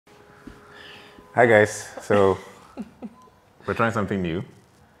Hi guys, so we're trying something new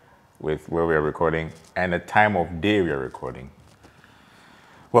with where we are recording and the time of day we are recording.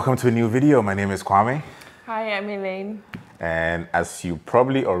 Welcome to a new video. My name is Kwame, Hi, I'm Elaine. and as you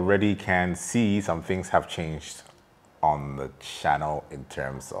probably already can see, some things have changed on the channel in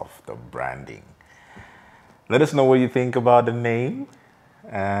terms of the branding. Let us know what you think about the name,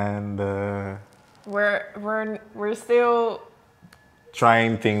 and We're still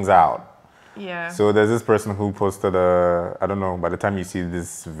trying things out. yeah. So there's this person who posted I don't know, by the time you see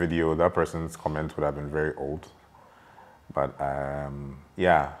this video, that person's comment would have been very old. But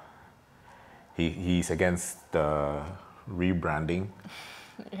yeah, he's against the rebranding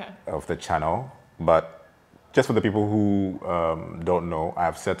Yeah. of the channel. But just for the people who don't know,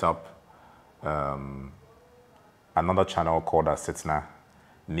 I've set up another channel called Asitna.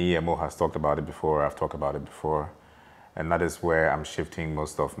 Niemo has talked about it before, I've talked about it before. And that is where I'm shifting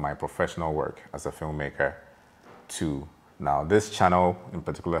most of my professional work as a filmmaker to. Now, this channel in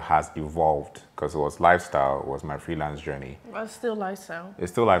particular has evolved because it was lifestyle, it was my freelance journey. But still lifestyle.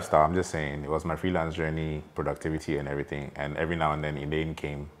 It's still lifestyle, I'm just saying. It was my freelance journey, productivity and everything. And every now and then Elaine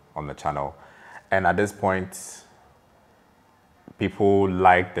came on the channel. And at this point, people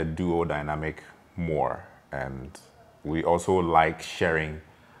like the duo dynamic more. And we also like sharing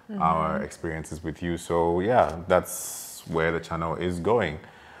our experiences with you. So yeah, that's where the channel is going.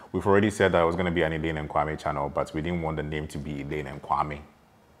 We've already said that it was going to be an Elaine and Kwame channel, but we didn't want the name to be Elaine and Kwame.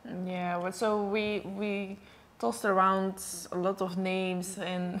 Yeah. So we tossed around a lot of names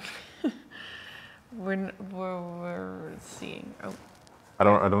and we're seeing. Oh, I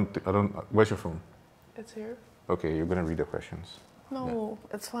don't, where's your phone? it's here. Okay, you're going to read the questions. No,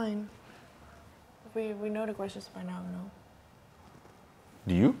 it's fine. We know the questions by now. No.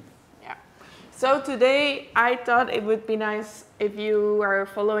 Do you? Yeah. So today I thought it would be nice if you are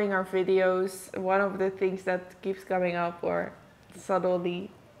following our videos. One of the things that keeps coming up or subtly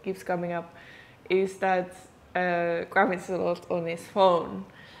keeps coming up is that Kwame is a lot on his phone.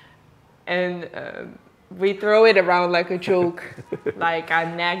 And we throw it around like a joke, like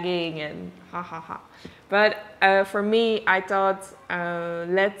I'm nagging and ha ha ha. But for me, I thought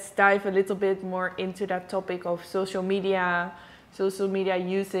let's dive a little bit more into that topic of social media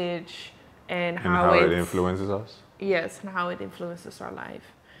usage, and how it influences us? Yes, and how it influences our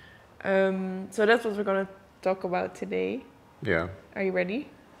life. So that's what we're going to talk about today. Yeah. Are you ready?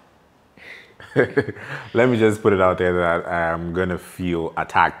 Let me just put it out there that I'm going to feel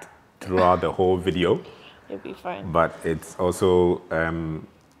attacked throughout the whole video. You'll be fine. But it's also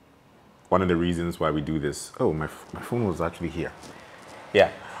one of the reasons why we do this. Oh, my phone was actually here. Yeah.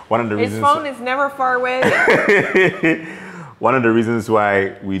 One of the reasons. His phone is never far away. One of the reasons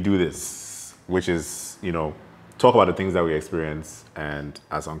why we do this, which is, talk about the things that we experience, and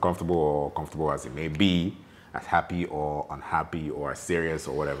as uncomfortable or comfortable as it may be, as happy or unhappy or serious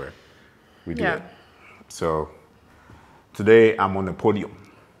or whatever, we do it. So today I'm on the podium.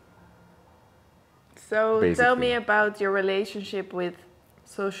 So basically. Tell me about your relationship with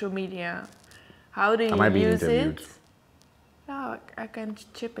social media. How do you use it? No, I can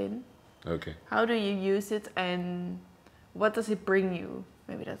chip in. Okay. How do you use it and what does it bring you?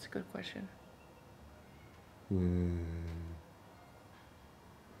 Maybe that's a good question.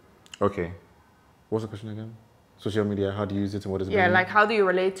 Okay. What's the question again? Social media, how do you use it and what does it bring Yeah, you? like how do you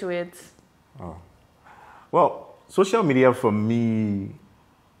relate to it? Oh. Well, social media for me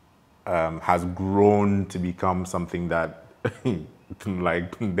has grown to become something that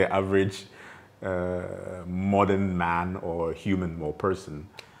like the average modern man or human or person,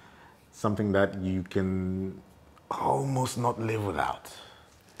 something that you can almost not live without.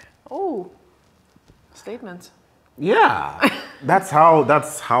 Oh, statement. Yeah, that's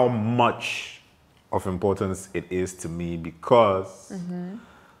how much of importance it is to me because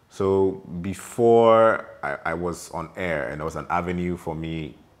so before I was on air and there was an avenue for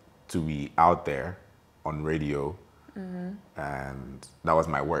me to be out there on radio, and that was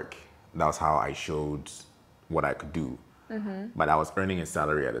my work. That was how I showed what I could do. But I was earning a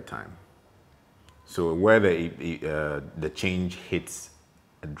salary at the time. So where the change hits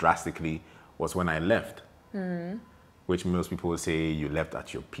drastically was when I left, which most people would say you left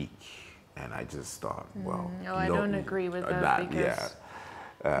at your peak. And I just thought, well, No, I don't agree with that because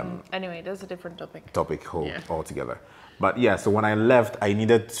anyway, that's a different topic. Altogether. But yeah, so when I left, I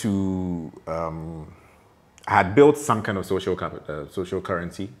needed to, I had built some kind of social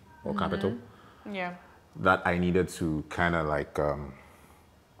currency or capital Yeah. that I needed to kind of like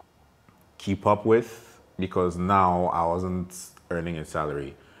keep up with, because now I wasn't earning a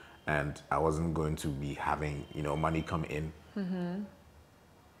salary and I wasn't going to be having, money come in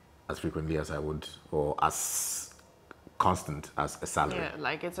as frequently as I would, or as constant as a salary. Yeah,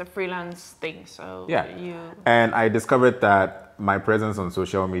 like it's a freelance thing, so Yeah. you... And I discovered that my presence on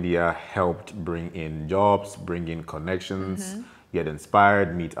social media helped bring in jobs, bring in connections, get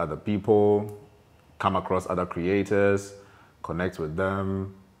inspired, meet other people, come across other creators, connect with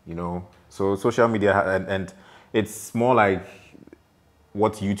them, you know. So social media, and it's more like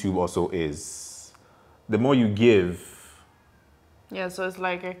what YouTube also is. The more you give, Yeah, so it's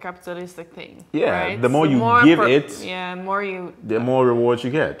like a capitalistic thing. yeah, right? the more So you give it, yeah, more you... the more rewards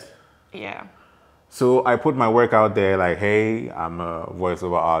you get. Yeah. So I put my work out there like, hey, I'm a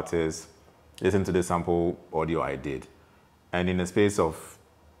voiceover artist. Listen to the sample audio I did. And in the space of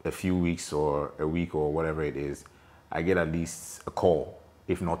a few weeks or a week or whatever it is, I get at least a call,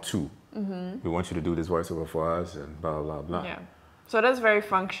 if not two. We want you to do this voiceover for us and blah, blah, blah. Yeah. So that's very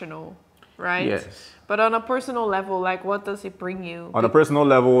functional, right? Yes. But on a personal level, like what does it bring you? On a personal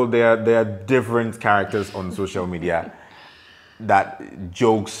level, there are different characters on social media that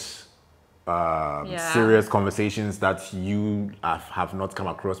jokes, serious conversations that you have not come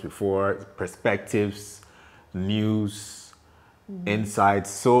across before, perspectives, news, insights.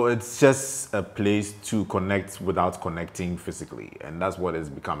 So it's just a place to connect without connecting physically. And that's what it's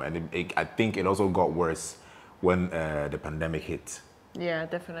become. And I think it also got worse when the pandemic hit. Yeah,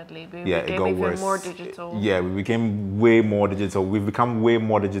 definitely. We Yeah, it became got even worse. more digital. Yeah, we became way more digital. We've become way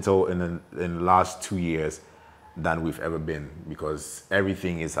more digital in the last 2 years than we've ever been, because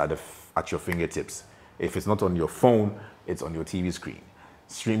everything is at your fingertips. If it's not on your phone, it's on your TV screen.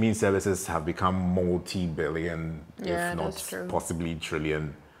 Streaming services have become multi-billion, Yeah, if that's not true. possibly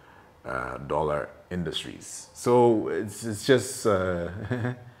trillion dollar industries. So it's just,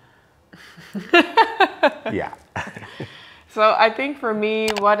 yeah. So I think for me,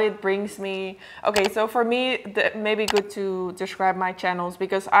 what it brings me... Okay, so for me, maybe good to describe my channels,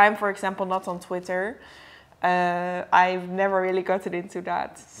 because I'm, for example, not on Twitter. I've never really gotten into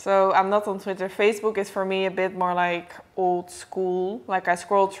that. So I'm not on Twitter. Facebook is for me a bit more like old school. Like I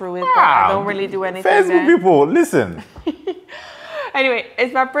scroll through it, but I don't really do anything Facebook there. people, listen. Anyway,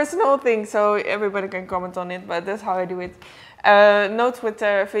 it's my personal thing, so everybody can comment on it, but that's how I do it. No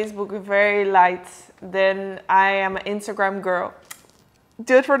Twitter, Facebook, very light. Then I am an Instagram girl.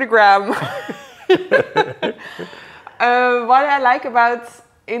 Do it for the gram. What I like about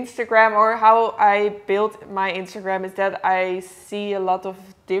Instagram, or how I built my Instagram, is that I see a lot of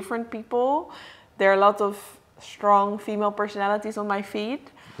different people. There are a lot of strong female personalities on my feed.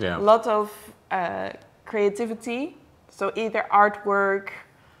 Yeah. A lot of creativity. So either artwork,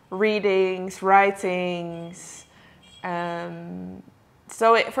 readings, writings.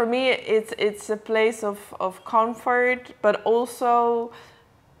 So for me, it's a place of comfort, but also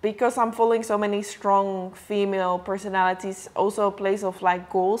because I'm following so many strong female personalities, also a place of like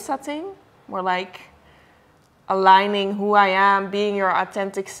goal setting, more like aligning who I am, being your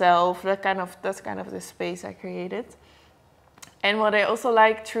authentic self. That's kind of the space I created. And what I also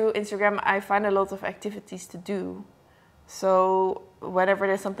like through Instagram, I find a lot of activities to do. So whenever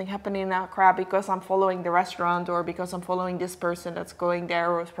there's something happening in Accra, because I'm following the restaurant, or because I'm following this person that's going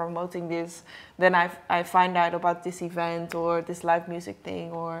there or is promoting this, then I find out about this event or this live music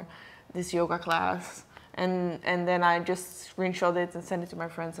thing or this yoga class. And then I just screenshot it and send it to my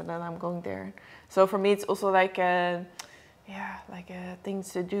friends, and then I'm going there. So for me, it's also like things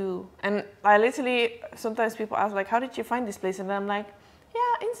to do. And I literally, sometimes people ask like, how did you find this place? And I'm like,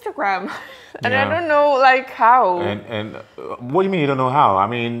 yeah, Instagram. And Yeah. I don't know like how. And what do you mean you don't know how? I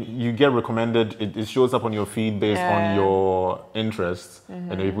mean, you get recommended, it shows up on your feed based on your interests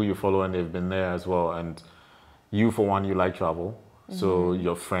and the people you follow, and they've been there as well. And you, for one, you like travel. So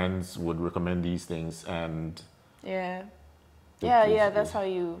your friends would recommend these things, and Yeah. It Yeah, is- that's how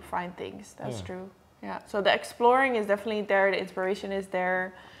you find things. That's Yeah. true. Yeah. So the exploring is definitely there. The inspiration is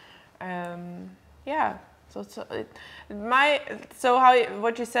there. Yeah. So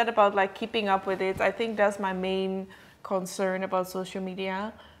what you said about like keeping up with it, I think that's my main concern about social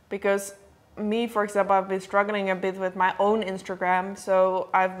media, because me, for example, I've been struggling a bit with my own Instagram. So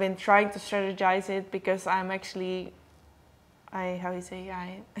I've been trying to strategize it, because I'm actually, my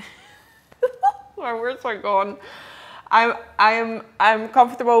words are gone. I'm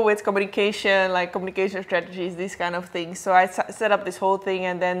comfortable with communication, like communication strategies, these kind of things. So I set up this whole thing,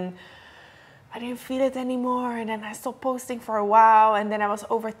 and then I didn't feel it anymore, and then I stopped posting for a while, and then I was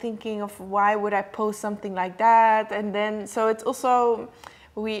overthinking of why would I post something like that, and then so it's also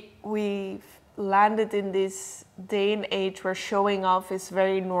we've landed in this day and age where showing off is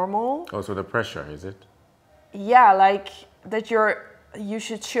very normal. also the pressure, is it? Yeah, like that you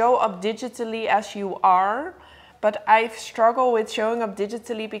should show up digitally as you are, but I struggle with showing up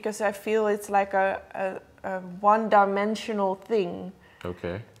digitally because I feel it's like a one-dimensional thing.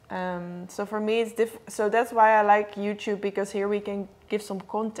 Okay. So for me, it's so that's why I like YouTube, because here we can give some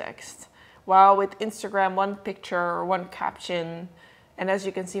context. While with Instagram, one picture or one caption, and as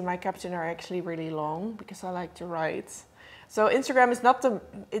you can see, my captions are actually really long because I like to write. So Instagram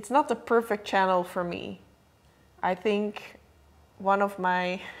is not the perfect channel for me. I think one of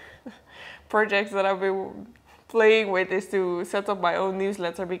my projects that I've been playing with is to set up my own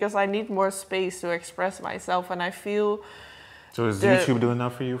newsletter, because I need more space to express myself, and I feel. So is YouTube doing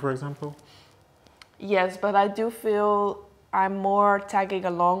that for you, for example? Yes, but I do feel I'm more tagging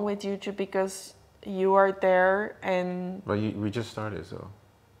along with YouTube because you are there and... But we just started, so...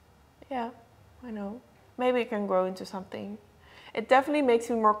 Yeah, I know. Maybe it can grow into something. It definitely makes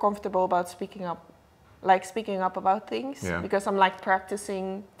me more comfortable about speaking up. Like speaking up about things. Yeah. Because I'm like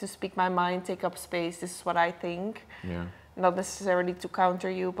practicing to speak my mind, take up space. This is what I think. Yeah. Not necessarily to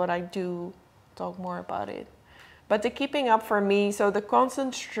counter you, but I do talk more about it. But the keeping up for me, so the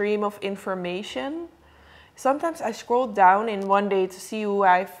constant stream of information... Sometimes I scroll down in one day to see who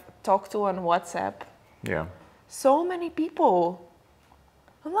I've talked to on WhatsApp. Yeah. So many people.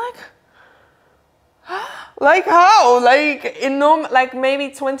 I'm like, like how? Like maybe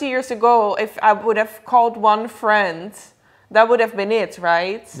 20 years ago, if I would have called one friend, that would have been it,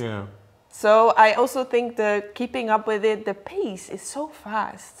 right? Yeah. So I also think the keeping up with it, the pace is so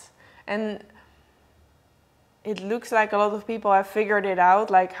fast. And it looks like a lot of people have figured it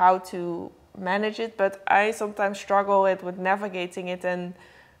out, like how to manage it, but I sometimes struggle with navigating it, and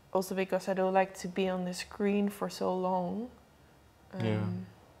also because I don't like to be on the screen for so long. Yeah.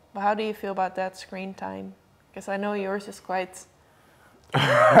 But how do you feel about that screen time? Because I know yours is quite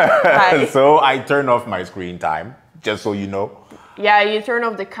high. So I turn off my screen time, just so you know. Yeah, you turn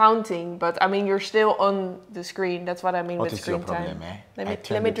off the counting, but I mean, you're still on the screen. That's what I mean What with is your screen time. problem, eh?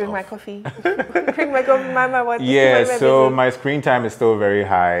 Let me drink my coffee. Drink my coffee, my what? Yeah, so my screen time is still very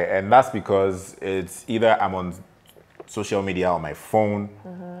high, and that's because it's either I'm on social media on my phone,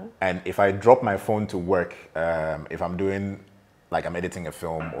 and if I drop my phone to work, if I'm doing, like I'm editing a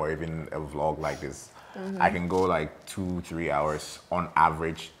film or even a vlog like this, I can go like 2-3 hours on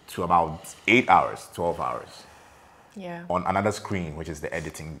average to about 8 hours, 12 hours. Yeah. On another screen, which is the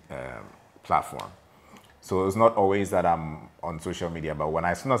editing platform. So it's not always that I'm on social media, but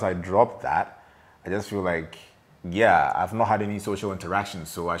as soon as I drop that, I just feel like, yeah, I've not had any social interaction,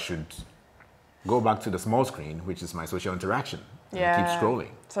 so I should go back to the small screen, which is my social interaction, and keep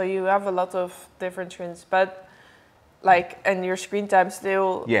scrolling. So you have a lot of different screens, but like, and your screen time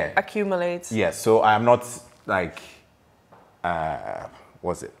still accumulates. Yes, so I'm not like, I'm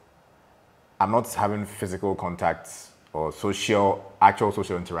not having physical contacts or actual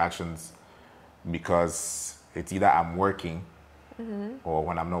social interactions, because it's either I'm working or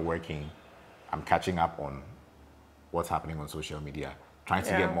when I'm not working, I'm catching up on what's happening on social media, trying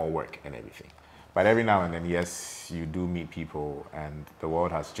to get more work and everything. But every now and then, yes, you do meet people, and the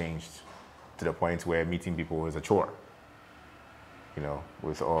world has changed to the point where meeting people is a chore. You know,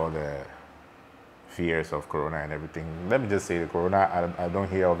 with all the fears of Corona and everything. Let me just say the Corona, I don't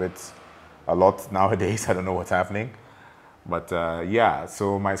hear of it a lot nowadays. I don't know what's happening. But yeah,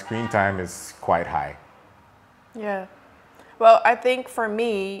 so my screen time is quite high. Yeah. Well, I think for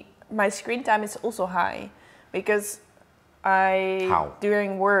me, my screen time is also high, because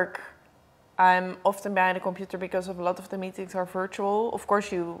during work, I'm often behind a computer because of a lot of the meetings are virtual. Of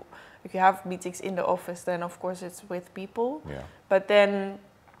course, if you have meetings in the office, then of course it's with people. Yeah. But then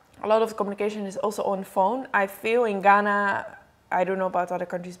a lot of the communication is also on phone. I feel in Ghana, I don't know about other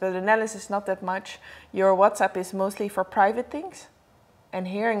countries, but in the Netherlands is not that much. Your WhatsApp is mostly for private things. And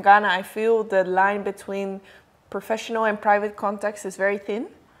here in Ghana, I feel the line between professional and private context is very thin.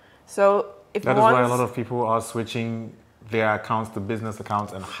 So if that is why a lot of people are switching their accounts to business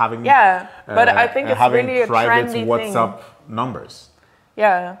accounts and having but I think it's really a private trendy WhatsApp thing. numbers.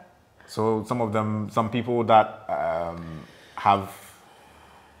 Yeah. So some people that have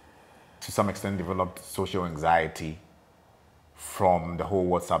to some extent developed social anxiety from the whole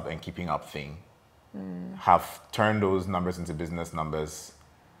WhatsApp and keeping up thing, have turned those numbers into business numbers,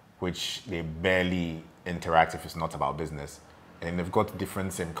 which they barely interact if it's not about business. And they've got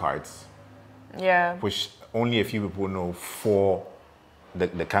different SIM cards, which only a few people know for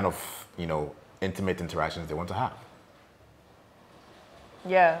the kind of, you know, intimate interactions they want to have.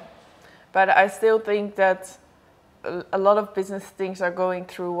 Yeah, but I still think that a lot of business things are going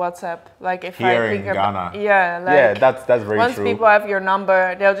through WhatsApp. Like if Here I think in Ghana. Yeah, that's very true. Once people have your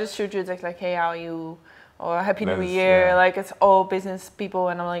number, they'll just shoot you a text like, "Hey, how are you?" or "Happy New Year." Yeah. Like it's all business people,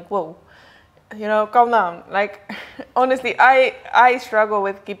 and I'm like, whoa. you know, calm down. Like, honestly, I struggle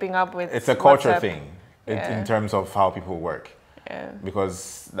with keeping up with. It's a culture WhatsApp. thing Yeah. in terms of how people work. Yeah.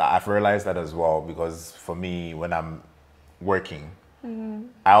 Because I've realized that as well. Because for me, when I'm working,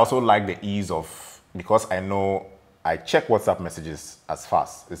 I also like the ease of, because I know I check WhatsApp messages as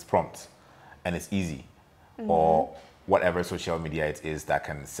fast, it's prompt, and it's easy. Or whatever social media it is that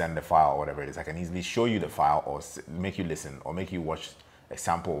can send the file or whatever it is. I can easily show you the file or make you listen or make you watch a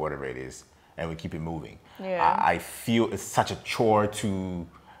sample or whatever it is, and we keep it moving. Yeah. I feel it's such a chore to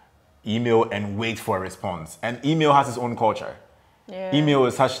email and wait for a response. And email has its own culture. Yeah. Email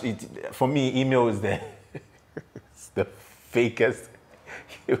is for me, email is it's the fakest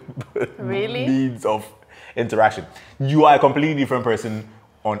Really? means of interaction. You are a completely different person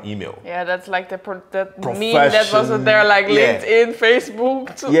on email. Yeah, that's like that meme that wasn't there, like Yeah. LinkedIn,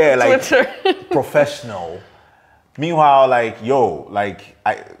 Facebook, Yeah, like Twitter. professional. Meanwhile, like, yo, like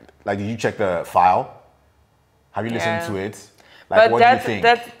did you check the file? Have you listened Yeah. to it? Like, But what do you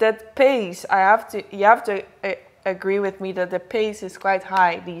think? that pace, you have to agree with me that the pace is quite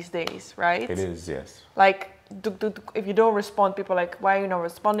high these days, right? It is, yes. Like, if you don't respond, people are like, why are you not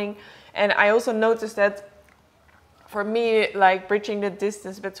responding? And I also noticed that for me, like bridging the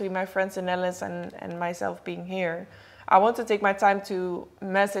distance between my friends in Netherlands and myself being here, I want to take my time to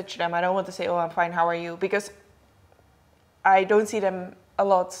message them. I don't want to say, oh, I'm fine, how are you? Because I don't see them a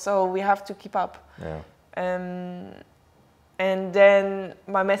lot, so we have to keep up. Yeah. And then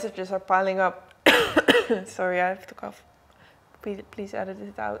my messages are piling up. Sorry, I have to cough. Please edit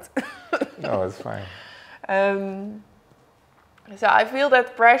it out. No, it's fine. So I feel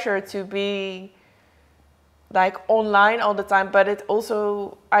that pressure to be like online all the time, but it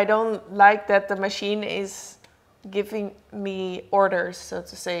also, I don't like that the machine is giving me orders, so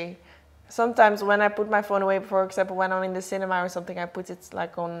to say. Sometimes when I put my phone away, for example, when I'm in the cinema or something, I put it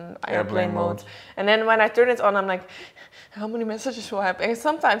like on airplane mode. And then when I turn it on, I'm like, how many messages will I have? And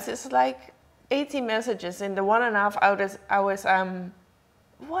sometimes it's like 80 messages in the 1.5 hours.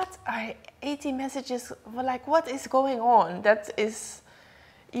 What are 80 messages? Well, like, what is going on? That is,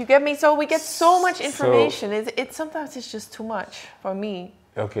 you get me? So we get so much information. It sometimes it's just too much for me.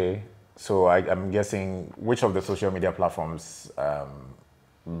 Okay. So I'm guessing, which of the social media platforms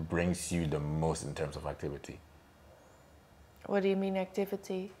brings you the most in terms of activity? What do you mean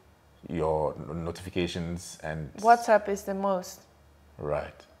activity? Your notifications and... WhatsApp is the most.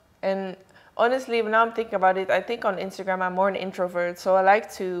 Right. And honestly, now I'm thinking about it, I think on Instagram I'm more an introvert, so I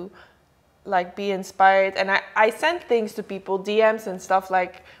like to like be inspired, and I send things to people, DMs and stuff.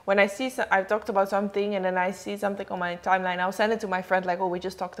 Like when I see I've talked about something and then I see something on my timeline, I'll send it to my friend like, oh, we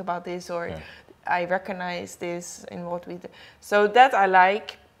just talked about this, or yeah, I recognize this in what we do. So that I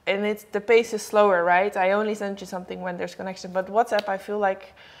like, and it's the pace is slower, right? I only send you something when there's connection. But WhatsApp, I feel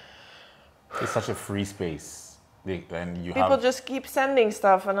like it's such a free space, and people just keep sending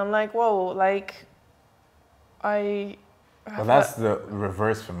stuff, and I'm like, whoa, like well, that's the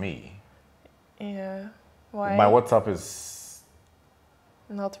reverse for me. Yeah. Why? My WhatsApp is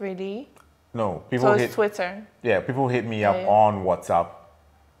not really. No, people so it's Twitter. Yeah, people hit me up on WhatsApp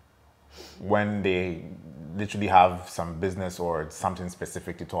when they literally have some business or something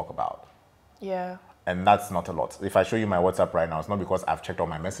specific to talk about. Yeah. And that's not a lot. If I show you my WhatsApp right now, it's not because I've checked all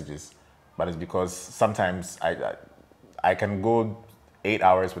my messages, but it's because sometimes I can go 8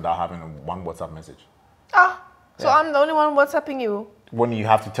 hours without having one WhatsApp message. So I'm the only one WhatsApping you. When you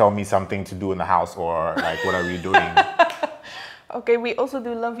have to tell me something to do in the house, or like, what are we doing? Okay, we also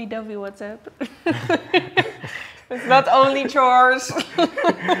do lovey-dovey WhatsApp. It's not only chores.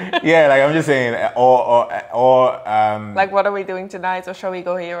 Yeah, like I'm just saying, or like, what are we doing tonight, or shall we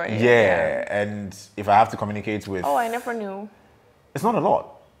go here? Or here? Yeah, and if I have to communicate with... Oh, I never knew. It's not a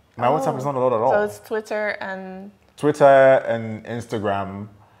lot. My WhatsApp is not a lot at all. So it's Twitter and Instagram.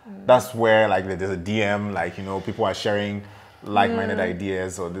 That's where like there's a DM, like, you know, people are sharing like-minded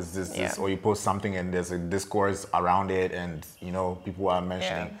ideas, or this, or you post something and there's a discourse around it, and you know, people are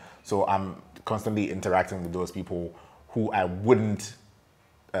mentioning. Yeah. So I'm constantly interacting with those people who I wouldn't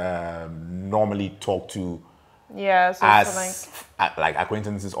normally talk to so as like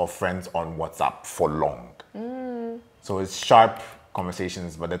acquaintances or friends on WhatsApp for long. So it's sharp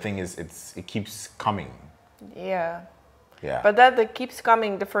conversations, but the thing is, it keeps coming. Yeah. Yeah. But that keeps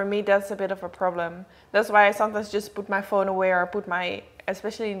coming, for me, that's a bit of a problem. That's why I sometimes just put my phone away, or put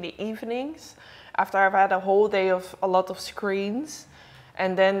especially in the evenings, after I've had a whole day of a lot of screens,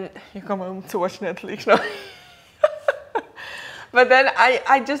 and then you come home to watch Netflix. No? But then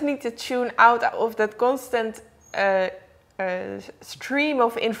I just need to tune out of that constant stream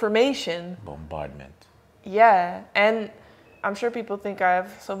of information. Bombardment. Yeah, and I'm sure people think I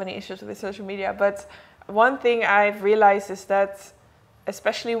have so many issues with social media, but one thing I've realized is that,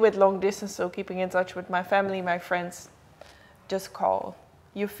 especially with long distance, so keeping in touch with my family, my friends, just call.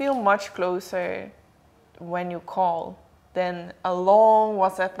 You feel much closer when you call than a long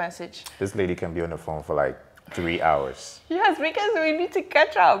WhatsApp message. This lady can be on the phone for like 3 hours. Yes, because we need to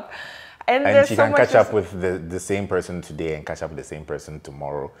catch up. And she can catch up with the same person today and catch up with the same person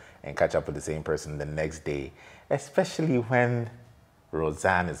tomorrow and catch up with the same person the next day, especially when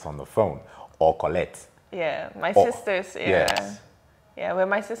Roseanne is on the phone or Colette. Yeah, my sisters. Yeah. Yes. Yeah, with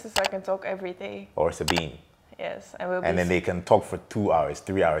my sisters I can talk every day. Or Sabine. Yes, and then they can talk for 2 hours,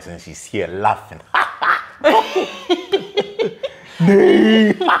 3 hours, and she's here laughing.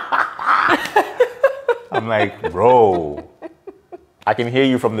 I'm like, bro, I can hear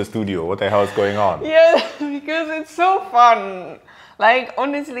you from the studio. What the hell is going on? Yeah, because it's so fun. Like,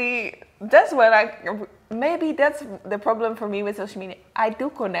 honestly, that's what maybe that's the problem for me with social media. I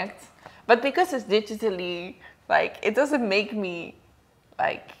do connect, but because it's digitally, like, it doesn't make me,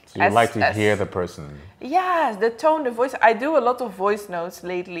 like, so you like to hear the person. Yes, the tone, the voice. I do a lot of voice notes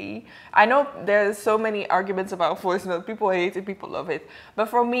lately. I know there's so many arguments about voice notes. People hate it, people love it. But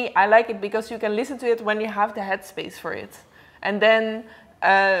for me, I like it because you can listen to it when you have the headspace for it. And then,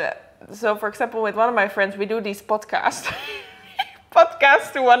 so for example, with one of my friends, we do these podcasts.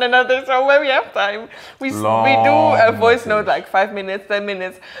 Podcasts to one another. So when we have time, we do a voice note like 5 minutes, 10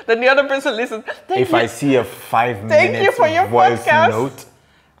 minutes. Then the other person listens. If I see a 5 minute voice note,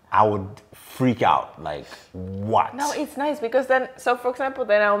 I would freak out. Like, what? No, it's nice because then, so for example,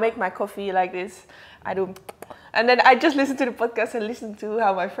 then I'll make my coffee like this. I do, and then I just listen to the podcast and listen to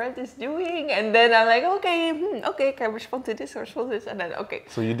how my friend is doing. And then I'm like, okay, can I respond to this or respond to this? And then, okay.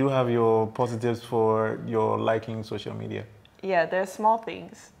 So you do have your positives for your liking social media? Yeah, they're small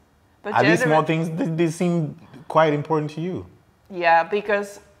things. But are these small things, they seem quite important to you? Yeah,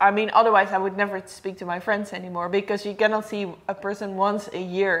 because, I mean, otherwise I would never speak to my friends anymore because you cannot see a person once a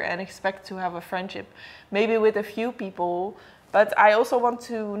year and expect to have a friendship. Maybe with a few people, but I also want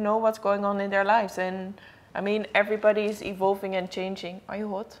to know what's going on in their lives. And, I mean, everybody is evolving and changing. Are you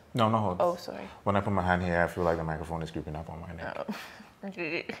hot? No, not hot. Oh, sorry. When I put my hand here, I feel like the microphone is creeping up on my neck.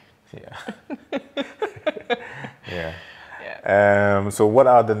 Yeah. Yeah. So what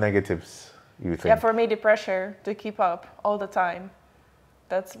are the negatives? You think? Yeah, for me, the pressure to keep up all the time.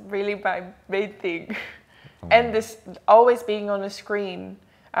 That's really my main thing. And this always being on a screen.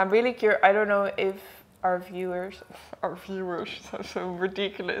 I'm really curious. I don't know if our viewers are so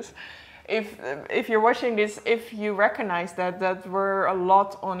ridiculous. If you're watching this, if you recognize that we're a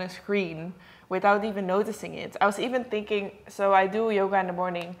lot on a screen without even noticing it. I was even thinking, so I do yoga in the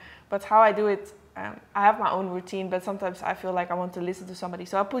morning, but how I do it, I have my own routine, but sometimes I feel like I want to listen to somebody.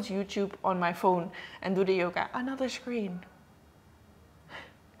 So I put YouTube on my phone and do the yoga. Another screen.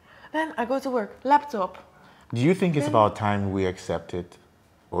 Then I go to work, laptop. Do you think it's about time we accept it?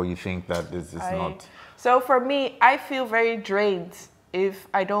 Or you think that this is not? So for me, I feel very drained if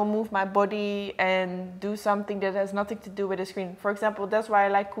I don't move my body and do something that has nothing to do with the screen. For example, that's why I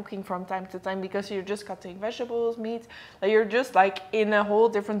like cooking from time to time, because you're just cutting vegetables, meat. Like you're just like in a whole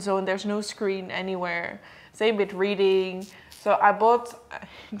different zone. There's no screen anywhere. Same with reading. So I bought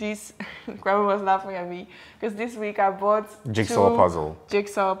these, Grandma was laughing at me, because this week I bought jigsaw puzzles.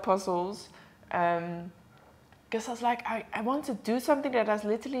 Because I was like, I want to do something that has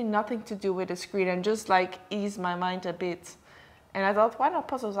literally nothing to do with the screen and just like ease my mind a bit. And I thought, why not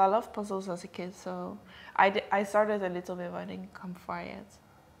puzzles? I loved puzzles as a kid, so I started a little bit, but I didn't come far yet.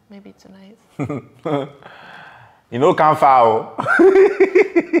 Maybe tonight. You know, come far.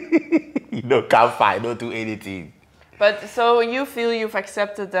 You know, come far. Don't do anything. But so you feel you've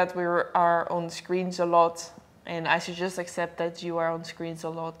accepted that we are on screens a lot, and I should just accept that you are on screens a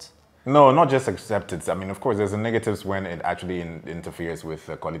lot? No, not just accept it. I mean, of course, there's the negatives when it actually interferes with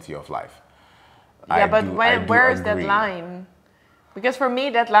the quality of life. Yeah, where is that line? Because for me,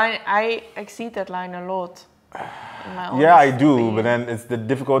 that line, I exceed that line a lot. Yeah, I do, but then it's the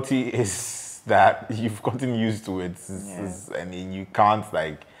difficulty is that you've gotten used to it, and you can't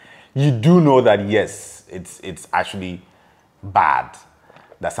like. You do know that yes, it's actually bad.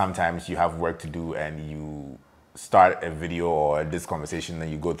 That sometimes you have work to do and you start a video or this conversation and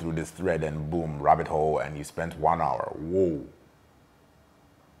you go through this thread and boom, rabbit hole, and you spent 1 hour. Whoa.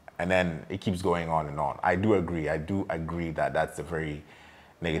 And then it keeps going on and on. I do agree that that's a very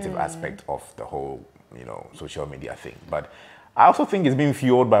negative aspect of the whole, social media thing. But I also think it's being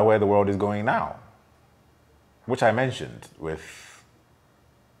fueled by where the world is going now, which I mentioned with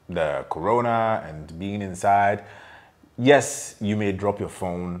the corona and being inside. Yes, you may drop your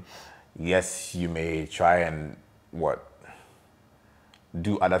phone. Yes, you may try and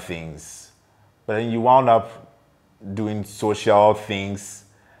do other things, but then you wound up doing social things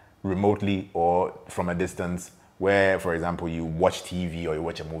remotely or from a distance, where, for example, you watch TV or you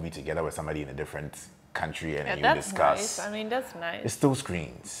watch a movie together with somebody in a different country and then you that's discuss. nice. I mean, that's nice. It's still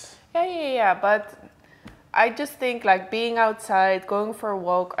screens. Yeah. But I just think like being outside, going for a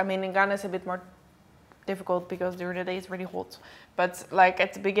walk. I mean, in Ghana it's a bit more difficult because during the day it's really hot. But like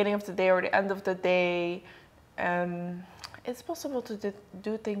at the beginning of the day or the end of the day, it's possible to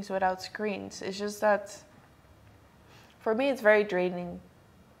do things without screens. It's just that for me it's very draining.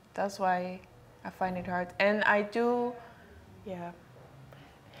 That's why I find it hard. And I do, yeah.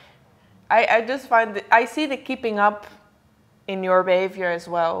 I just find that I see the keeping up in your behavior as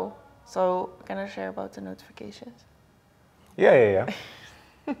well. So can I share about the notifications? Yeah.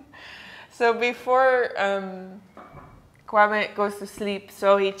 So before Kwame goes to sleep,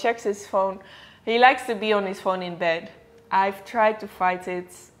 so he checks his phone. He likes to be on his phone in bed. I've tried to fight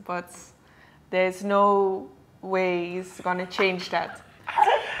it, but there's no way he's gonna change that.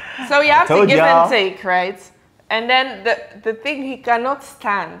 So you have to give and take, right? And then the thing he cannot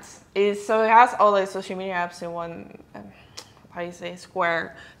stand is, so he has all the social media apps in one, how you say,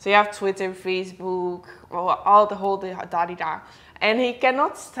 square. So you have Twitter, Facebook, all the whole da-di-da. And he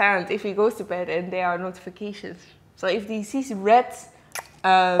cannot stand if he goes to bed and there are notifications. So if he sees red,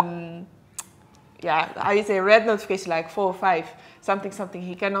 how you say, red notification, like 4 or 5, something,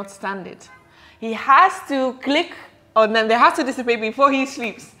 he cannot stand it. He has to click on them. They have to disappear before he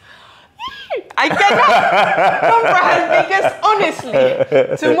sleeps. I cannot comprehend because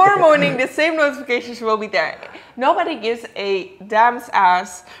honestly, tomorrow morning the same notifications will be there. Nobody gives a damn's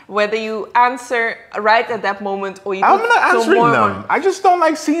ass whether you answer right at that moment or you. I'm not answering them. I just don't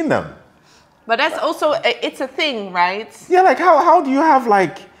like seeing them. But that's also it's a thing, right? Yeah, like how do you have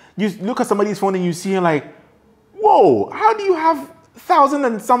like you look at somebody's phone and you see like, whoa, how do you have 1,000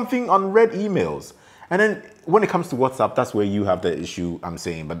 and something unread emails? And then when it comes to WhatsApp, that's where you have the issue, I'm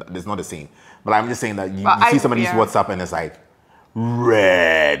saying, but it's not the same. But I'm just saying that you see somebody's WhatsApp and it's like,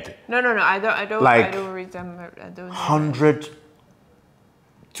 red. No, I don't read them. I don't 100,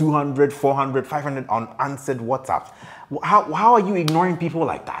 200, 400, 500 unanswered WhatsApps. How are you ignoring people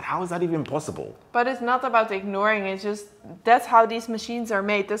like that? How is that even possible? But it's not about ignoring. It's just that's how these machines are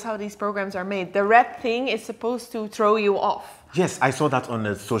made. That's how these programs are made. The red thing is supposed to throw you off. Yes, I saw that on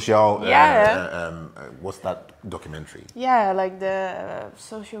the social. What's that documentary? Yeah, like the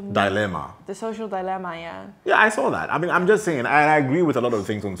social dilemma. The social dilemma. Yeah. Yeah, I saw that. I mean, I'm just saying, and I agree with a lot of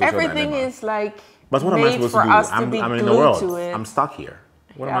things on social dilemma. Everything is like. But what am I supposed to do? I'm in the world. I'm stuck here.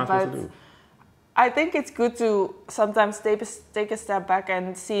 What am I supposed to do? I think it's good to sometimes take a step back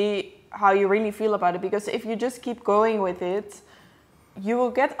and see how you really feel about it. Because if you just keep going with it, you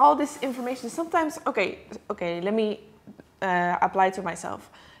will get all this information. Sometimes, okay, let me apply to myself.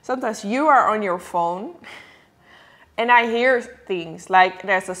 Sometimes you are on your phone and I hear things like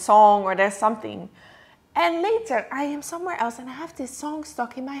there's a song or there's something. And later I am somewhere else and I have this song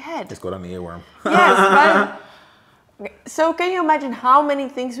stuck in my head. It's got on the earworm. Yes, but so can you imagine how many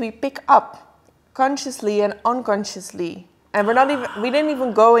things we pick up consciously and unconsciously? And we didn't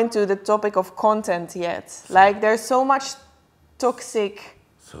even go into the topic of content yet. Like there's so much toxic.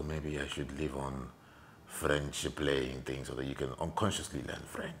 So maybe I should live on French playing things so that you can unconsciously learn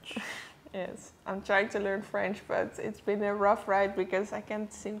French. Yes, I'm trying to learn French, but it's been a rough ride because I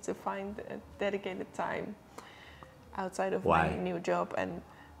can't seem to find a dedicated time outside of my new job and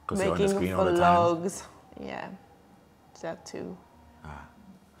making vlogs. Yeah, that too.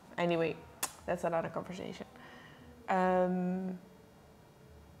 Anyway, that's another conversation.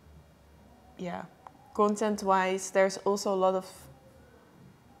 Yeah, content-wise, there's also a lot of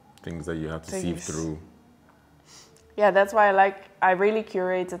things that you have to sieve through. Yeah, that's why I really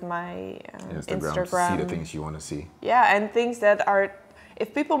curated my Instagram. See the things you want to see. Yeah, and things that are,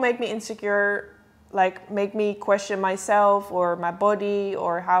 if people make me insecure, like make me question myself or my body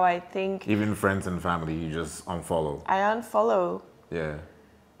or how I think. Even friends and family, you just unfollow. I unfollow. Yeah.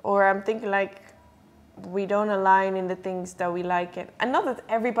 Or I'm thinking like, we don't align in the things that we like. And not that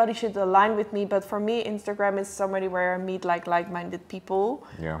everybody should align with me, but for me, Instagram is somebody where I meet like-minded people.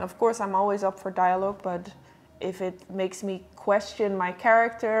 Yeah. And of course, I'm always up for dialogue, but if it makes me question my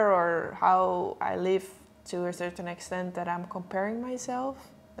character or how I live to a certain extent that I'm comparing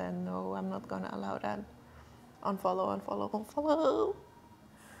myself, then no, I'm not gonna allow that. Unfollow.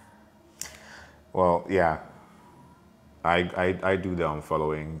 Well, yeah. I do the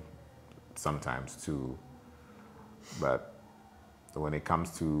unfollowing sometimes too, but when it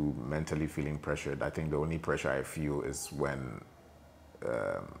comes to mentally feeling pressured, I think the only pressure I feel is when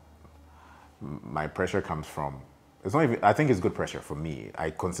my pressure comes from it's not even, I think it's good pressure for me.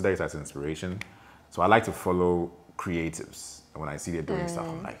 I consider it as inspiration. So I like to follow creatives. And when I see they're doing stuff,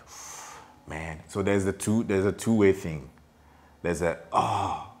 I'm like, man. So there's a two-way thing. There's a,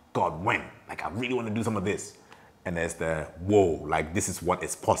 oh, God, when? Like, I really want to do some of this. And there's the, whoa, like, this is what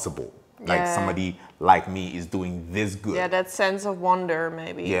is possible. Like, somebody like me is doing this good. Yeah, that sense of wonder,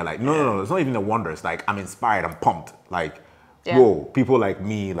 maybe. Yeah, like, no, it's not even a wonder. It's like, I'm inspired, I'm pumped. Like, whoa, people like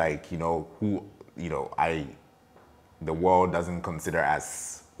me, like, you know, who, you know, the world doesn't consider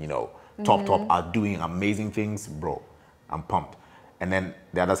as, you know, top, are doing amazing things, bro. I'm pumped. And then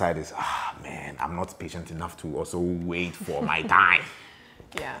the other side is, man, I'm not patient enough to also wait for my time.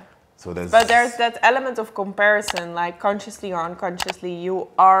 Yeah. So there's that element of comparison, like consciously or unconsciously, you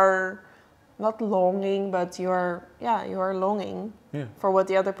are not longing, but you are longing for what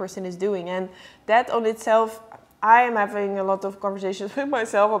the other person is doing. And that on itself, I am having a lot of conversations with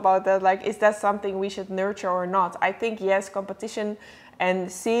myself about that. Like, is that something we should nurture or not? I think, yes, competition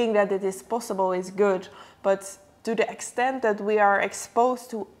and seeing that it is possible is good. But to the extent that we are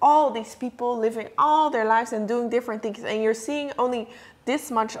exposed to all these people living all their lives and doing different things, and you're seeing only this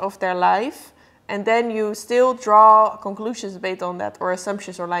much of their life, and then you still draw conclusions based on that, or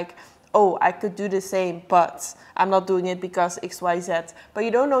assumptions, or like, oh, I could do the same, but I'm not doing it because X, Y, Z. But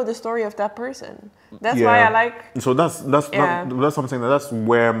you don't know the story of that person. That's why I like. So that's something that's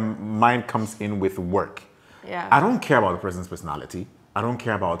where mine comes in with work. Yeah. I don't care about the person's personality. I don't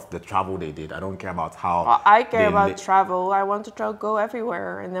care about the travel they did. I don't care about how. Well, I care about travel. I want to go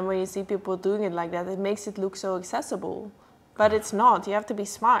everywhere, and then when you see people doing it like that, it makes it look so accessible. But it's not. You have to be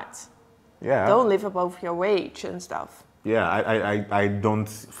smart. Yeah. Don't live above your wage and stuff. Yeah, I don't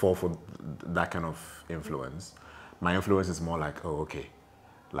fall for that kind of influence. My influence is more like, oh, okay.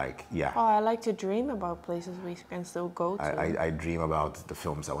 Like, yeah. Oh, I like to dream about places we can still go to. I dream about the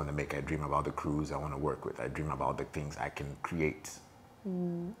films I want to make. I dream about the crews I want to work with. I dream about the things I can create.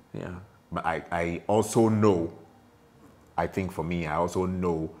 Yeah. But I also know, I think for me, I also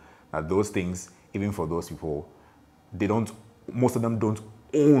know that those things, even for those people, most of them don't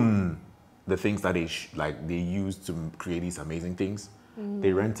own the things that they use to create these amazing things.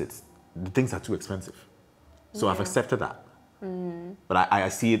 They rent it. The things are too expensive. So I've accepted that. But I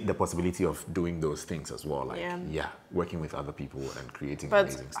see the possibility of doing those things as well. Like, working with other people and creating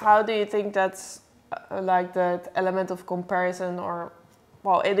amazing stuff. But how do you think that's like that element of comparison, or,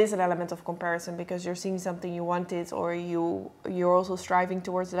 well, it is an element of comparison because you're seeing something you wanted, or you're also striving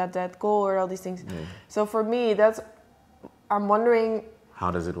towards that goal, or all these things. So for me, I'm wondering,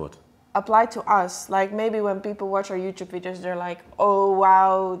 how does it what? Apply to us. Like, maybe when people watch our YouTube videos, they're like, oh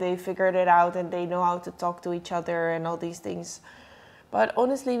wow, they figured it out and they know how to talk to each other and all these things. But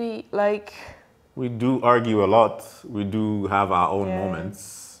honestly, we do argue a lot. We do have our own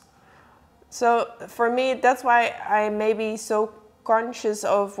moments. So for me, that's why I may be so conscious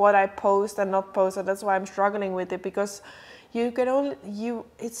of what I post and not post, and that's why I'm struggling with it, because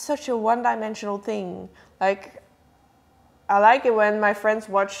it's such a one-dimensional thing. Like, I like it when my friends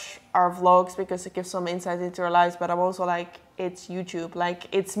watch our vlogs because it gives some insight into our lives, but I'm also like, it's YouTube. Like,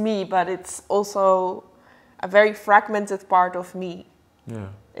 it's me, but it's also a very fragmented part of me. Yeah.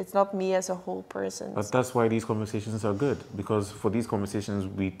 It's not me as a whole person. But that's why these conversations are good, because for these conversations,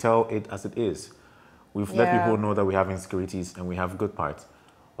 we tell it as it is. We've let people know that we have insecurities and we have good parts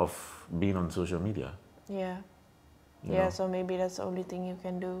of being on social media. Yeah. You know? So maybe that's the only thing you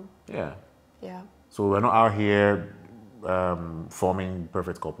can do. Yeah. Yeah. So we're not out here forming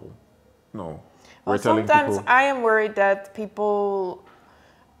perfect couple. No. Well, sometimes I am worried that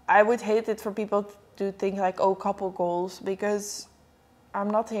I would hate it for people to think like, oh, couple goals, because I'm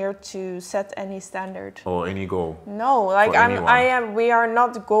not here to set any standard. Or any goal. No, like we are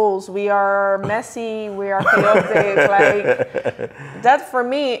not goals. We are messy, we are chaotic. Like, that for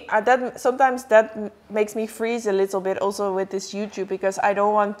me, sometimes that makes me freeze a little bit also with this YouTube, because I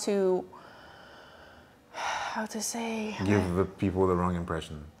don't want to, how to say? Give the people the wrong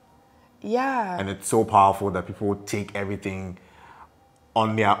impression. Yeah. And it's so powerful that people take everything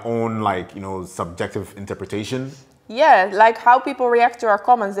on their own, subjective interpretation. Yeah, like how people react to our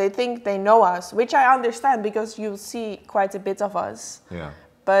comments. They think they know us, which I understand because you see quite a bit of us. Yeah.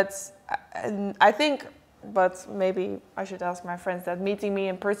 But I think, but maybe I should ask my friends, that meeting me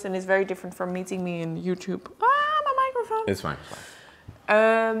in person is very different from meeting me in YouTube. My microphone. It's fine. It's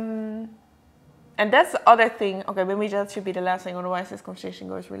fine. And that's the other thing. Okay, maybe that should be the last thing, otherwise this conversation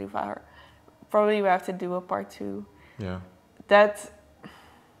goes really far. Probably we have to do a part 2. Yeah. That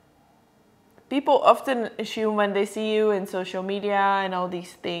people often assume when they see you in social media and all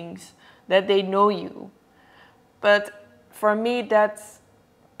these things that they know you. But for me, that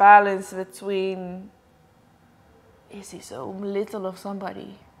balance between is he so little of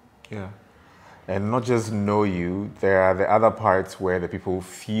somebody? Yeah. And not just know you, there are the other parts where the people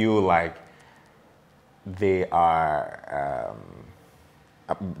feel like they are,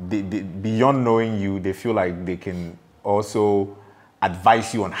 beyond knowing you, they feel like they can also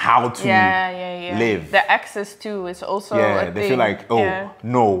advise you on how to live. The access to is also a they thing. feel like,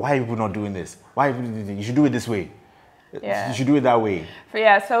 no, why are people not doing this? Why you should do it this way? You should do it that way.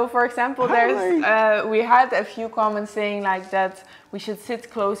 So for example, there's we had a few comments saying like that we should sit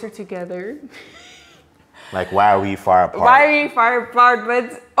closer together. Like, why are we far apart? Why are we far apart?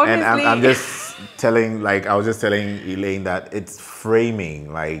 But honestly, and I'm just telling, like, I was just telling Elaine that it's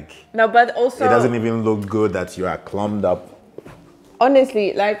framing. Like, no, but also it doesn't even look good that you are clumped up.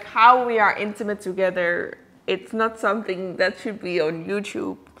 Honestly, like how we are intimate together, it's not something that should be on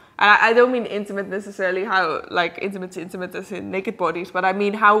YouTube. And I don't mean intimate necessarily how like intimate as in naked bodies, but I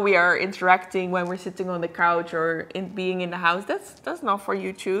mean how we are interacting when we're sitting on the couch or being in the house. That's not for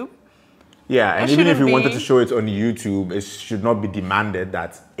YouTube. Yeah, and even if you wanted to show it on YouTube, it should not be demanded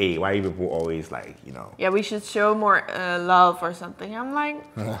that, hey, why are people always like, you know? Yeah, we should show more love or something. I'm like...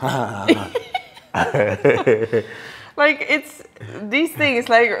 like, it's... These things,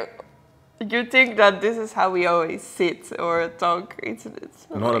 like, you think that this is how we always sit or talk. It's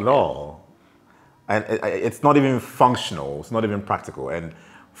not at all. And it's not even functional. It's not even practical. And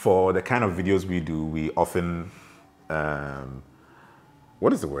for the kind of videos we do, we often...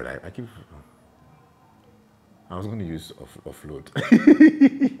 what is the word? I was going to use offload.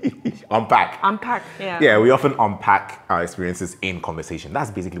 Unpack. Unpack, yeah. Yeah, we often unpack our experiences in conversation.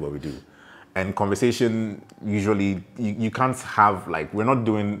 That's basically what we do. And conversation, usually, you can't have, like, when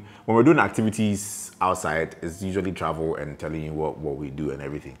we're doing activities outside, it's usually travel and telling you what we do and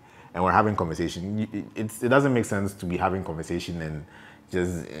everything. And we're having conversation. It doesn't make sense to be having conversation and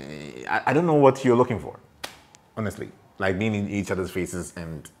just, I don't know what you're looking for, honestly. Like being in each other's faces,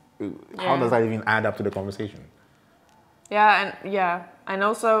 and how does that even add up to the conversation? And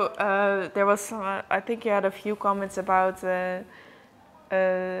also there was I think you had a few comments about are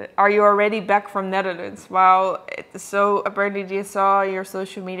you already back from Netherlands? Well, so apparently they saw your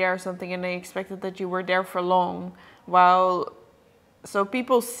social media or something and they expected that you were there for long. So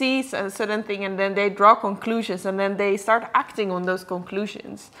people see a certain thing and then they draw conclusions and then they start acting on those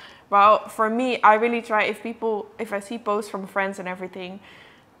conclusions. Well, for me, I really try, if I see posts from friends and everything,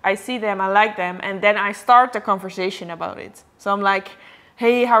 I see them, I like them, and then I start a conversation about it. So I'm like,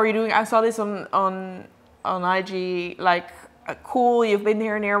 hey, how are you doing? I saw this on IG, like, cool, you've been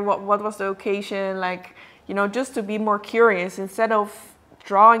here and here, what was the occasion? Like, you know, just to be more curious instead of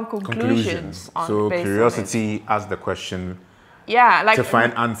drawing conclusions. So curiosity asks the question. Yeah, like to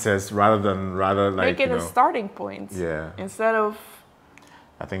find answers rather like, make it a starting point. Yeah. Instead of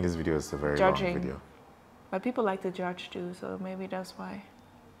I think this video is a very judging. long video. But people like to judge too, so maybe that's why.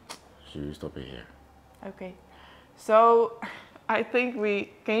 Should we stop it here? Okay. So I think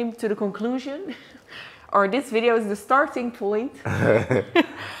we came to the conclusion, or this video is the starting point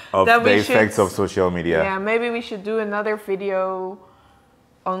of the effects of social media. Yeah, maybe we should do another video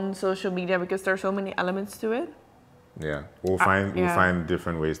on social media because there are so many elements to it. Yeah, we'll find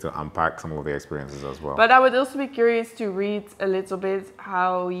different ways to unpack some of the experiences as well. But I would also be curious to read a little bit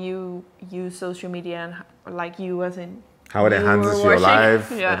how you use social media and like you as in how it enhances your life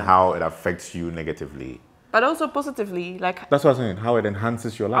and how it affects you negatively. But also positively, like that's what I'm saying. How it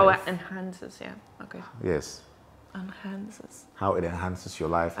enhances your life. Oh, it enhances, yeah. Okay. Yes. Enhances. How it enhances your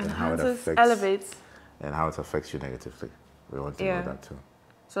life and how it affects. Elevates. And how it affects you negatively. We want to know that too.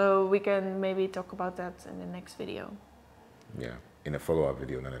 So we can maybe talk about that in the next video. Yeah, in a follow-up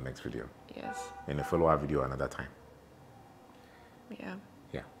video, not the next video. Yes. In a follow-up video another time. Yeah.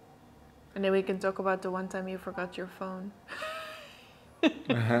 Yeah. And then we can talk about the one time you forgot your phone.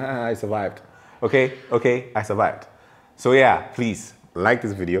 I survived. Okay, I survived. So yeah, please like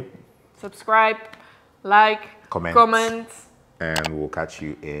this video. Subscribe, like, comment. And we'll catch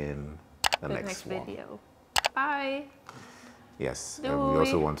you in the next video. Bye. Yes, and we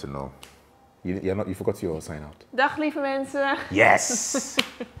also want to know. You forgot your sign out. Dag lieve mensen. Yes.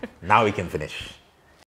 Now we can finish.